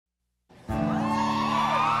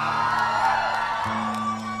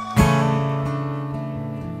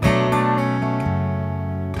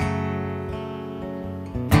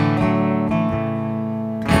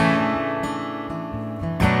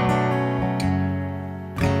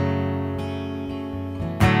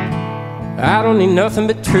I don't need nothing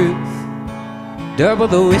but truth. Double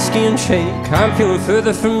the whiskey and shake. I'm feeling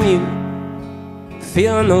further from you,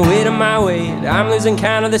 feeling the weight of my weight. I'm losing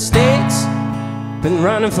count of the states. Been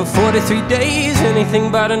running for 43 days,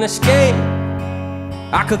 anything but an escape.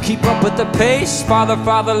 I could keep up with the pace. Father,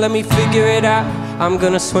 Father, let me figure it out. I'm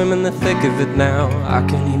gonna swim in the thick of it now. I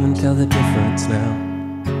can't even tell the difference now.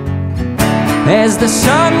 As the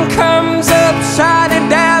sun comes up, shining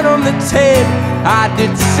down on the tent, I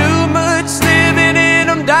did too much living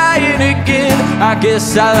and I'm dying again. I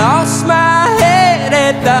guess I lost my head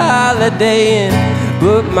at the Holiday Inn,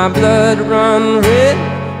 but my blood run red,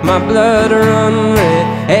 my blood run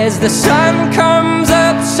red. As the sun comes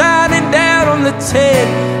up, shining down on the tent,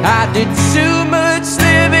 I did too much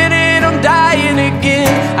living and I'm dying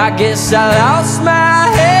again. I guess I lost my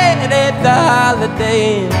head at the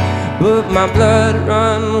Holiday Inn, but my blood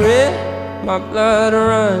run red, my blood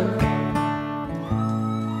run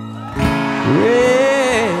red.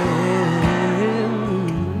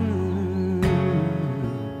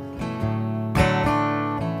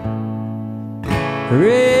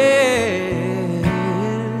 Red.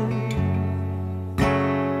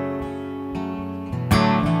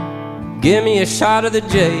 Give me a shot of the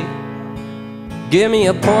J, give me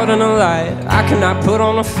a port and a light. I cannot put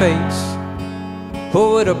on a face.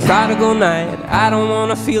 Oh, with a prodigal night, I don't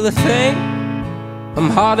wanna feel a thing. I'm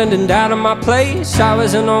hardened and out of my place. I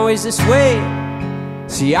wasn't always this way.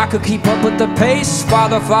 See, I could keep up with the pace.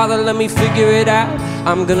 Father, Father, let me figure it out.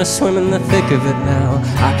 I'm gonna swim in the thick of it now.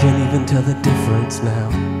 I can't even tell the difference now.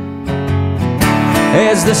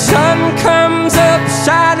 As the sun comes up,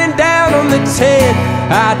 shining down on the tent,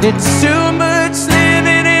 I did too much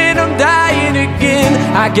living and I'm dying again.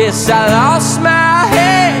 I guess I lost my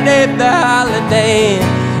head at the Holiday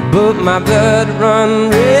Inn, but my blood run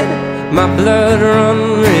red, my blood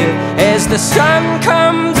run red. As the sun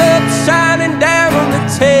comes up, shining down on the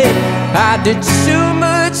tent, I did too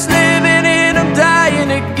much living and I'm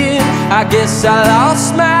dying again. I guess I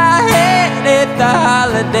lost my head at the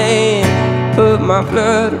Holiday Inn, but my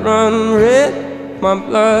blood run red, my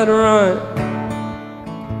blood run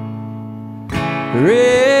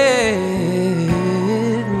red.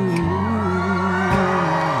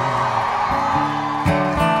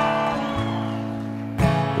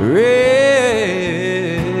 Red.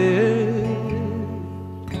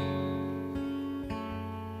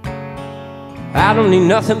 I don't need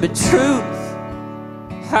nothing but truth.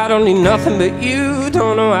 I don't need nothing but you.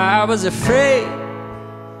 Don't know why I was afraid,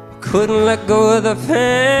 couldn't let go of the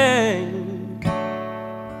pain.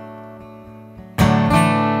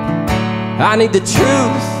 I need the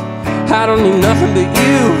truth. I don't need nothing but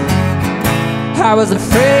you. I was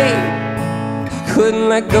afraid, couldn't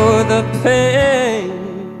let go of the pain.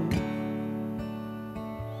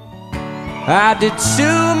 I did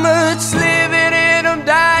too much living and I'm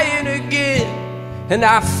dying again, and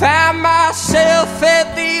I found myself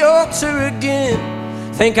at the altar again.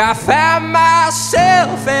 Think I found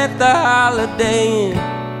myself at the Holiday Inn,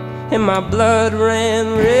 and my blood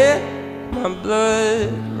ran red, my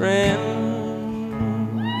blood ran red.